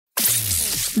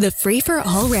The Free for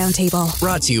All Roundtable.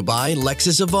 Brought to you by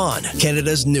Lexus of Vaughan,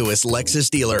 Canada's newest Lexus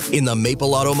dealer in the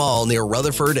Maple Auto Mall near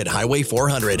Rutherford at Highway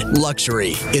 400.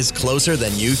 Luxury is closer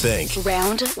than you think.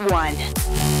 Round 1.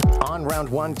 On round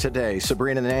 1 today,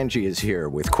 Sabrina Nanji is here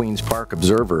with Queen's Park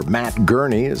Observer. Matt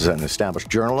Gurney is an established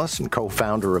journalist and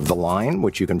co-founder of The Line,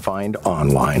 which you can find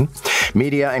online.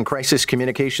 Media and crisis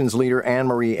communications leader Anne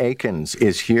Marie Aikins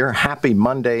is here. Happy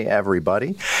Monday,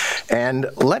 everybody. And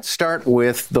let's start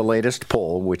with the latest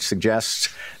poll, which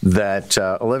suggests that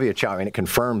Olivia Chow, and it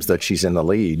confirms that she's in the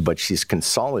lead, but she's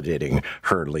consolidating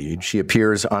her lead. She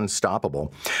appears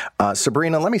unstoppable.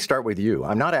 Sabrina, let me start with you.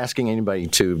 I'm not asking anybody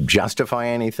to justify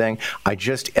anything.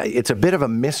 It's a bit of a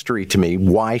mystery to me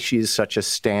why she's such a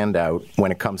standout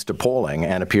when it comes to polling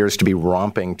and appears to be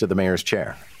romping to the mayor's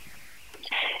chair.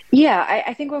 Yeah,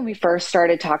 I think when we first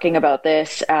started talking about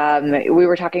this, we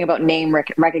were talking about name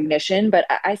recognition, but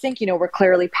I think, we're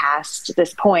clearly past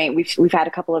this point. We've had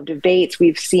a couple of debates.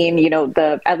 We've seen,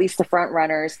 at least the front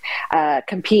runners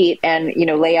compete and,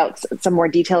 lay out some more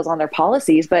details on their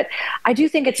policies. But I do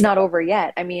think it's not over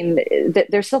yet. I mean,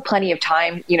 there's still plenty of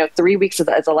time. 3 weeks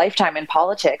is a lifetime in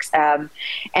politics.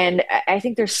 And I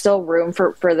think there's still room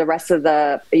for the rest of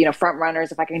the, front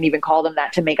runners, if I can even call them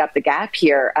that, to make up the gap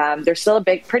here. There's still a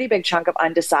pretty big chunk of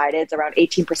undecideds, around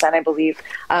 18%, I believe,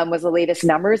 was the latest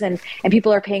numbers. And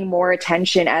people are paying more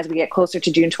attention as we get closer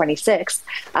to June 26th.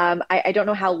 I don't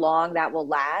know how long that will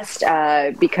last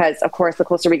because, of course, the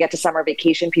closer we get to summer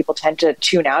vacation, people tend to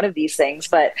tune out of these things.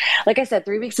 But like I said,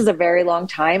 3 weeks is a very long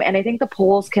time. And I think the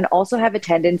polls can also have a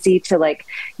tendency to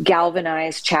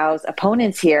galvanize Chow's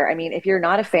opponents here. I mean, if you're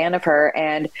not a fan of her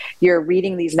and you're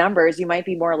reading these numbers, you might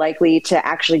be more likely to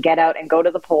actually get out and go to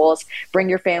the polls, bring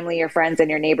your family, your friends, and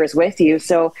your neighbors with you.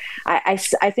 So I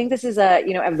think this is a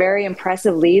very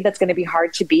impressive lead that's going to be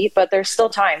hard to beat, but there's still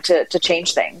time to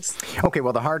change things. Okay,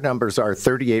 well, the hard numbers are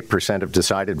 38% of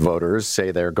decided voters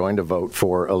say they're going to vote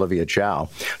for Olivia Chow.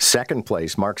 Second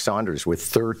place, Mark Saunders with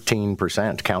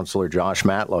 13%. Councillor Josh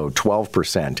Matlow,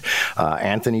 12%.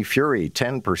 Anthony Furey,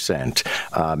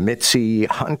 10%. Mitzi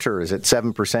Hunter is at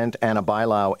 7%. Anna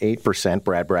Bailau, 8%.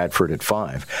 Brad Bradford at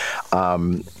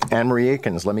 5%. Anne Marie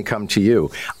Aikins, let me come to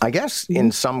you. I guess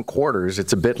in some quarters,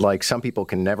 it's a bit like some people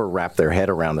can never wrap their head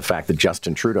around the fact that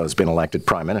Justin Trudeau has been elected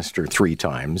prime minister 3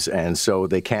 times, and so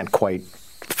they can't quite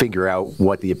figure out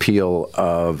what the appeal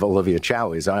of Olivia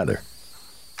Chow is either.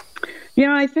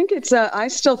 I think I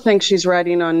still think she's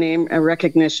riding on name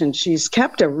recognition. She's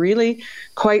kept a really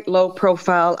quite low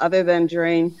profile other than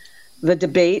during the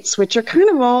debates, which are kind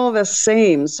of all the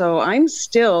same. So I'm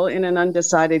still in an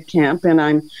undecided camp, and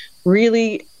I'm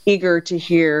really eager to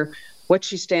hear what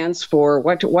she stands for,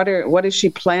 what is she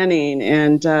planning,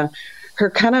 and her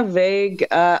kind of vague,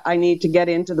 I need to get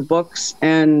into the books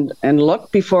and look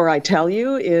before I tell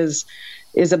you is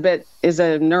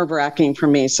a nerve-wracking for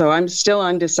me. So I'm still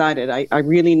undecided. I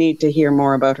really need to hear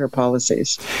more about her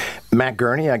policies. Matt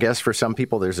Gurney, I guess for some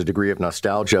people there's a degree of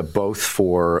nostalgia both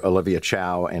for Olivia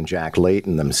Chow and Jack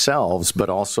Layton themselves, but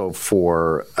also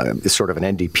for sort of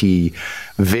an NDP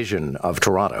vision of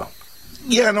Toronto.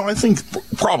 Yeah, no, I think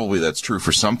probably that's true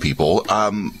for some people.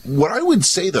 What I would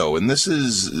say, though, and this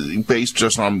is based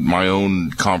just on my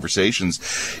own conversations,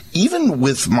 even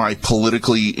with my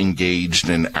politically engaged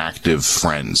and active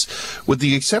friends, with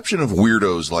the exception of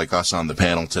weirdos like us on the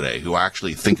panel today who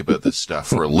actually think about this stuff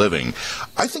for a living,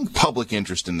 I think public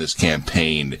interest in this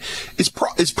campaign is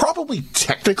probably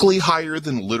technically higher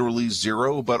than literally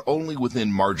zero, but only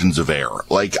within margins of error.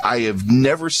 I have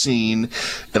never seen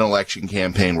an election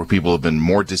campaign where people have been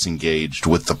more disengaged,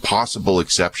 with the possible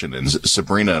exception, and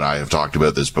Sabrina and I have talked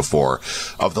about this before,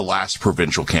 of the last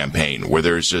provincial campaign, where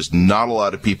there's just not a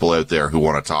lot of people out there who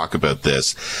want to talk about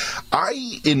this.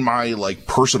 In my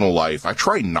personal life, I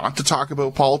try not to talk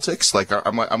about politics.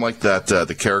 I'm like that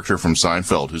the character from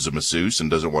Seinfeld who's a masseuse and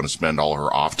doesn't want to spend all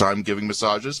her off time giving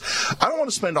massages. I don't want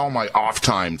to spend all my off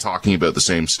time talking about the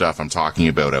same stuff I'm talking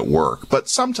about at work. But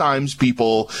sometimes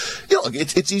people,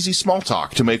 it's easy small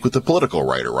talk to make with the political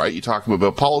writer, right? You talk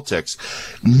about politics.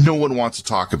 No one wants to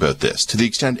talk about this. To the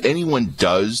extent anyone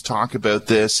does talk about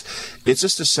this, it's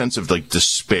just a sense of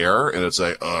despair, and it's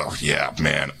oh yeah,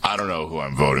 man, I don't know who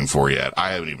I'm voting for yet.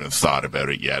 I haven't even thought about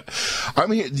it yet. I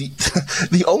mean,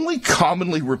 the only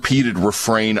commonly repeated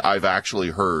refrain I've actually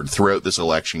heard throughout this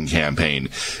election campaign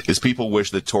is people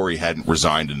wish that Tory hadn't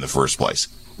resigned in the first place.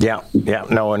 Yeah.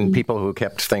 No, and people who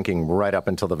kept thinking right up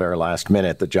until the very last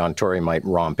minute that John Tory might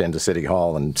romp into City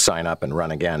Hall and sign up and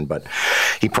run again. But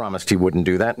he promised he wouldn't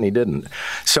do that, and he didn't.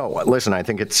 So, listen, I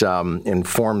think it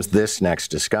informs this next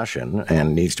discussion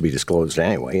and needs to be disclosed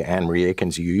anyway. Anne Marie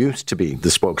Aikins, you used to be the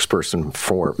spokesperson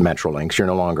for Metrolinx. You're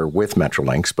no longer with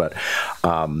Metrolinx, but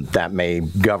that may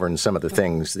govern some of the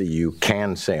things that you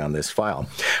can say on this file.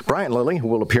 Brian Lilly, who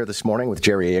will appear this morning with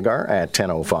Jerry Agar at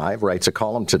 10:05, writes a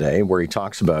column today where he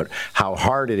talks about how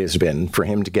hard it has been for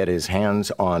him to get his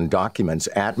hands on documents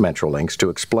at Metrolinx to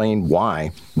explain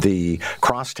why the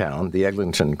crosstown, the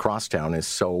Eglinton crosstown, is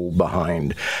so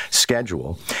behind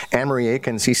schedule. Anne Marie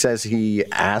Aikins, he says he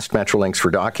asked Metrolinx for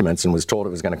documents and was told it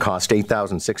was going to cost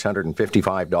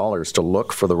 $8,655 to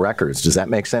look for the records. Does that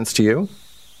make sense to you?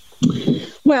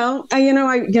 Well,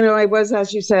 I was,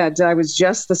 as you said, I was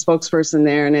just the spokesperson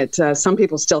there, and some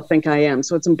people still think I am.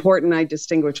 So it's important I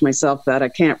distinguish myself that I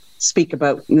can't speak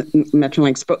about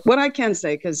Metrolinx. But what I can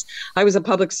say, because I was a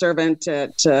public servant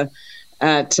at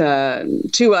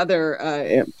two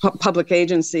other public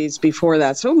agencies before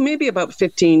that, so maybe about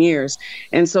 15 years.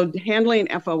 And so handling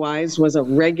FOIs was a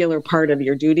regular part of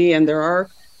your duty, and there are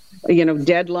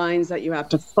deadlines that you have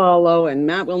to follow, and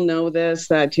Matt will know this,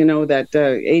 that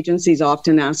agencies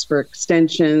often ask for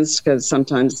extensions because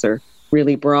sometimes they're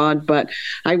really broad. But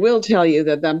I will tell you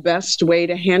that the best way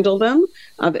to handle them,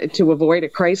 to avoid a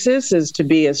crisis, is to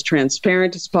be as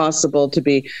transparent as possible, to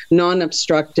be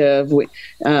non-obstructive. We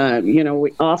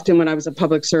often, when I was a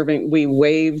public servant, we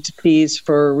waived fees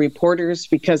for reporters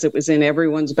because it was in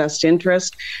everyone's best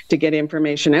interest to get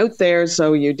information out there,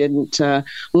 so you didn't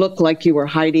look like you were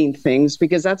hiding things,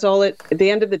 because that's all at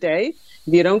the end of the day.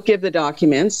 If you don't give the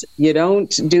documents, you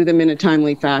don't do them in a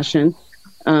timely fashion,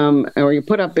 or you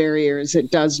put up barriers,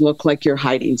 it does look like you're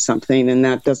hiding something, and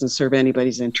that doesn't serve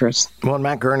anybody's interest. Well,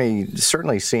 Matt Gurney, it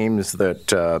certainly seems that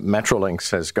Metrolinx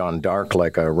has gone dark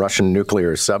like a Russian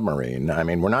nuclear submarine. I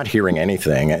mean, we're not hearing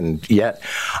anything, and yet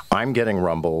I'm getting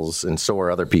rumbles, and so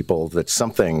are other people, that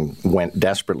something went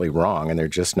desperately wrong, and they're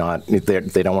just not,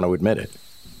 they don't want to admit it.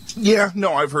 Yeah,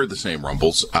 no, I've heard the same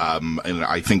rumbles. And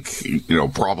I think,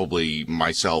 probably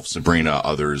myself, Sabrina,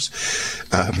 others,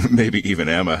 maybe even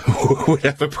Emma, would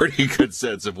have a pretty good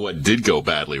sense of what did go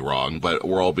badly wrong, but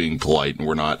we're all being polite and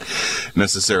we're not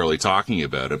necessarily talking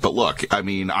about it. But look, I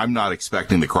mean, I'm not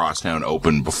expecting the crosstown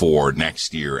open before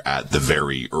next year at the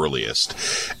very earliest.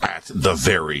 At the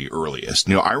very earliest.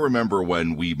 I remember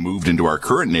when we moved into our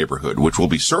current neighborhood, which will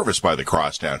be serviced by the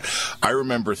crosstown, I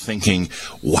remember thinking,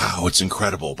 wow, it's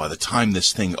incredible. By the time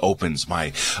this thing opens,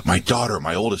 my daughter,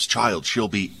 my oldest child, she'll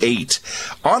be 8.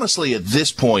 Honestly, at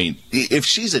this point, if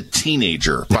she's a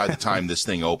teenager by the time this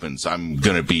thing opens, I'm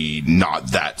going to be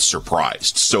not that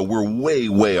surprised. So we're way,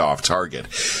 way off target.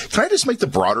 Can I just make the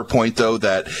broader point, though,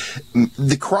 that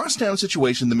the crosstown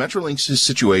situation, the Metrolinx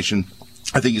situation,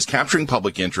 I think is capturing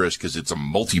public interest because it's a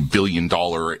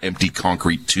multi-billion-dollar empty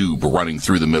concrete tube running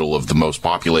through the middle of the most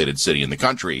populated city in the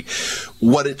country.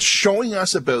 What it's showing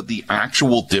us about the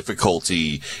actual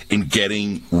difficulty in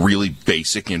getting really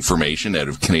basic information out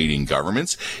of Canadian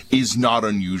governments is not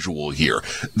unusual here.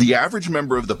 The average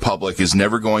member of the public is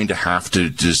never going to have to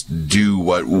just do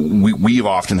what we've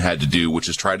often had to do, which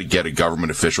is try to get a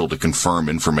government official to confirm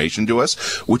information to us,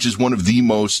 which is one of the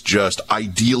most just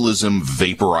idealism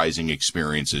vaporizing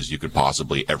experiences you could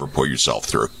possibly ever put yourself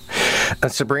through.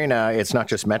 Sabrina, it's not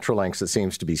just Metrolinx that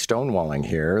seems to be stonewalling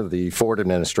here. The Ford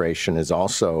administration is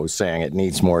also saying it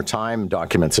needs more time.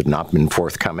 Documents have not been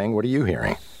forthcoming. What are you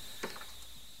hearing?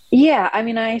 Yeah, I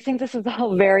mean, I think this is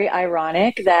all very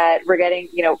ironic that we're getting,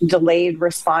 delayed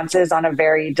responses on a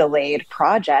very delayed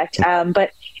project.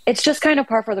 But it's just kind of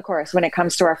par for the course when it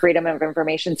comes to our freedom of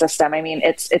information system. I mean,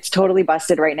 it's totally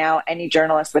busted right now. Any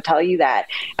journalist would tell you that.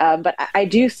 But I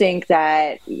do think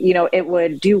that, it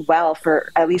would do well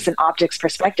for, at least an optics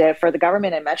perspective, for the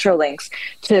government and Metrolinx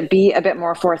to be a bit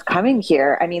more forthcoming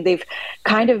here. I mean, they've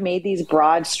kind of made these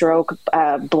broad stroke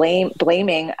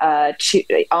blaming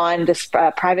on this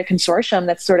private consortium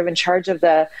that's sort of in charge of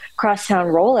the crosstown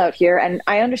rollout here. And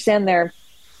I understand they're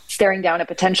staring down a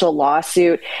potential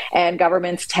lawsuit, and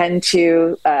governments tend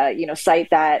to, cite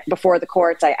that before the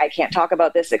courts. I can't talk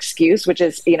about this excuse, which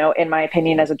is, in my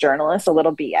opinion, as a journalist, a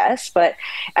little BS. But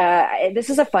this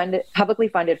is a publicly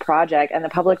funded project, and the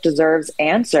public deserves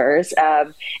answers.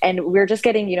 And we're just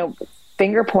getting,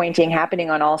 finger pointing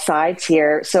happening on all sides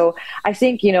here. So I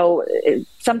think,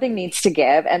 something needs to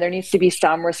give, and there needs to be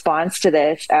some response to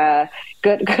this.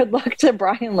 Good luck to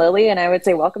Brian Lilley, and I would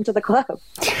say welcome to the club.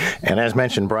 And as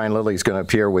mentioned, Brian Lilley is going to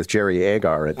appear with Jerry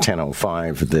Agar at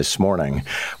 10:05 this morning.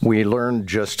 We learned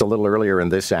just a little earlier in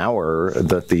this hour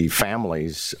that the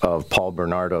families of Paul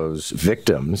Bernardo's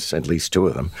victims, at least two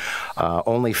of them,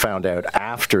 only found out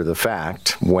after the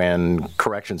fact when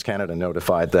Corrections Canada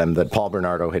notified them that Paul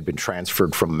Bernardo had been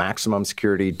transferred from maximum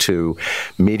security to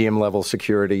medium-level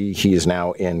security. He is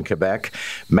now in Quebec.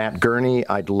 Matt Gurney,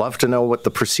 I'd love to know what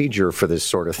the procedure for this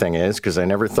sort of thing is, because I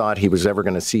never thought he was ever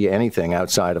going to see anything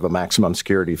outside of a maximum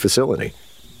security facility.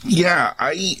 Yeah,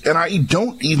 I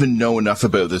don't even know enough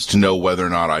about this to know whether or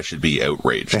not I should be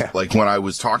outraged. Yeah. Like when I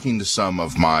was talking to some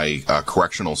of my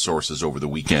correctional sources over the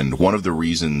weekend, one of the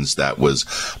reasons that was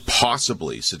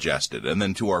possibly suggested, and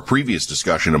then to our previous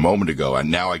discussion a moment ago,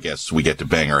 and now I guess we get to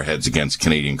bang our heads against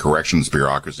Canadian corrections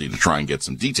bureaucracy to try and get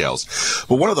some details.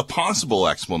 But one of the possible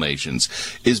explanations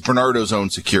is Bernardo's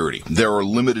own security. There are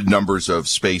limited numbers of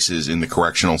spaces in the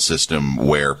correctional system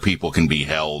where people can be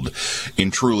held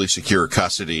in truly secure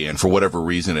custody. And for whatever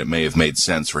reason, it may have made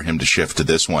sense for him to shift to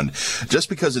this one. Just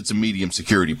because it's a medium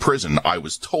security prison, I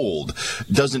was told,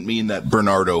 doesn't mean that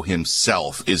Bernardo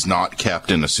himself is not kept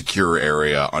in a secure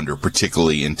area under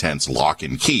particularly intense lock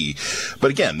and key. But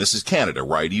again, this is Canada,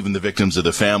 right? Even the victims of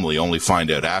the family only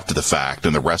find out after the fact,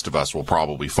 and the rest of us will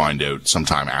probably find out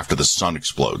sometime after the sun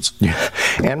explodes. Yeah.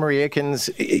 Anne Marie Aikins,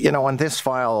 on this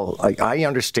file, I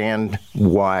understand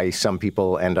why some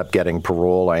people end up getting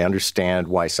parole. I understand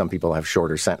why some people have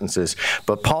shorter sentences,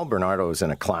 but Paul Bernardo is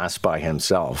in a class by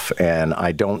himself, and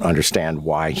I don't understand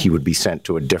why he would be sent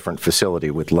to a different facility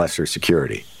with lesser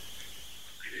security.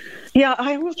 Yeah,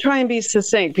 I will try and be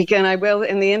succinct, because I will,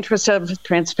 in the interest of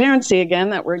transparency,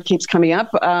 again, that word keeps coming up.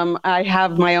 I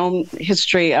have my own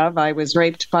history of, I was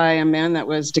raped by a man that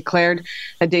was declared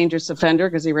a dangerous offender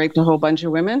because he raped a whole bunch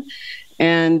of women,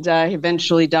 and he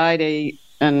eventually died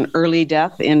an early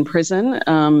death in prison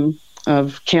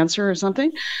of cancer or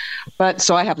something. But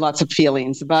so I have lots of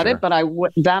feelings about it, but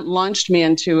that launched me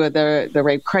into the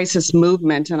rape crisis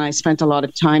movement, and I spent a lot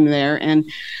of time there. And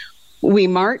we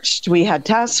marched, we had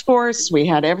task force, we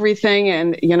had everything,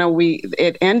 and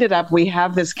it ended up, we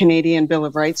have this Canadian Bill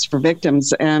of Rights for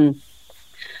victims, and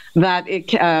that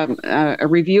a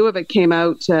review of it came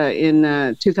out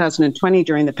in 2020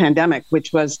 during the pandemic,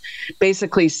 which was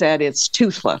basically said it's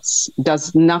toothless,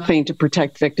 does nothing to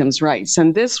protect victims' rights.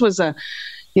 And this was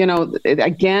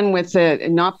again, with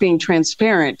it not being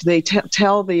transparent, they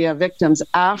tell the victims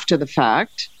after the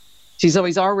fact. She's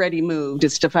always already moved,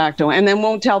 it's de facto, and then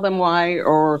won't tell them why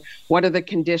or what are the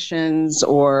conditions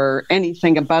or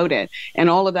anything about it. And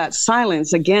all of that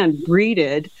silence, again,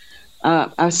 breeded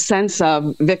a sense of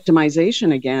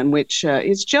victimization again, which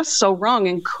is just so wrong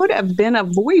and could have been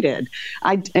avoided.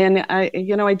 I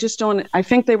just don't. I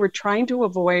think they were trying to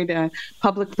avoid a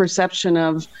public perception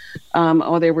of,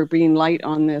 they were being light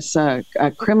on this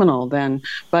criminal then.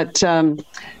 But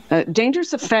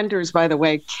dangerous offenders, by the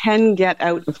way, can get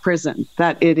out of prison.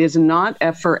 That it is not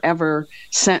a forever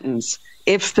sentence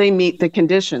if they meet the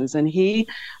conditions. And he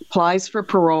applies for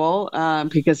parole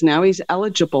because now he's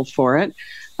eligible for it.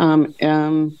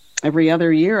 Every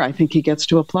other year, I think he gets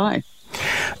to apply.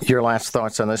 Your last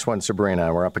thoughts on this one,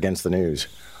 Sabrina? We're up against the news.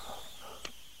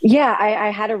 Yeah,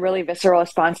 I had a really visceral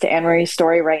response to Anne Marie's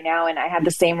story right now, and I had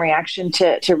the same reaction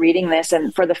to reading this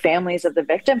and for the families of the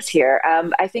victims here.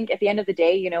 I think at the end of the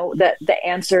day, the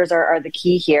answers are the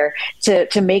key here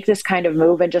to make this kind of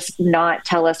move and just not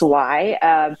tell us why,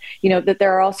 that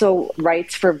there are also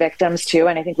rights for victims too,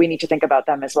 and I think we need to think about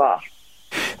them as well.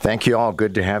 Thank you all.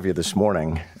 Good to have you this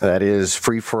morning. That is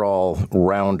Free for All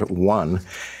Round 1.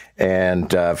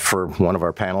 And for one of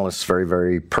our panelists, very,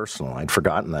 very personal. I'd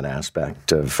forgotten that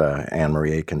aspect of Anne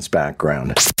Marie Aikins'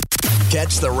 background.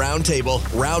 Catch the Round Table,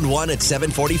 Round 1 at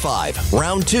 7:45,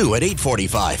 Round 2 at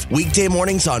 8:45. Weekday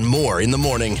mornings on More in the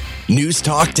Morning. News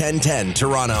Talk 1010,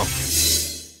 Toronto.